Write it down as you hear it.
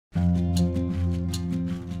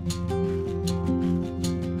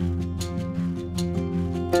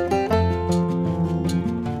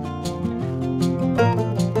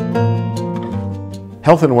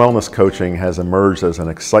Health and wellness coaching has emerged as an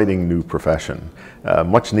exciting new profession,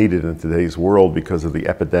 much needed in today's world because of the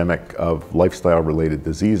epidemic of lifestyle-related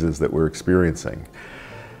diseases that we're experiencing.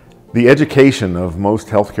 The education of most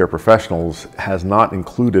healthcare professionals has not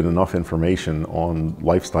included enough information on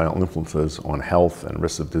lifestyle influences on health and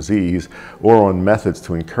risks of disease, or on methods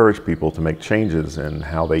to encourage people to make changes in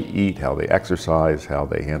how they eat, how they exercise, how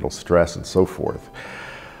they handle stress, and so forth.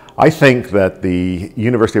 I think that the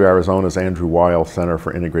University of Arizona's Andrew Weil Center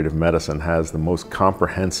for Integrative Medicine has the most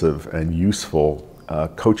comprehensive and useful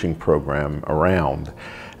coaching program around.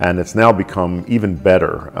 And it's now become even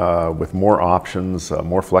better with more options,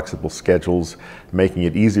 more flexible schedules, making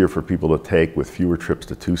it easier for people to take with fewer trips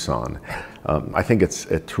to Tucson. I think it's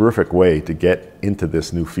a terrific way to get into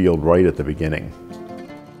this new field right at the beginning.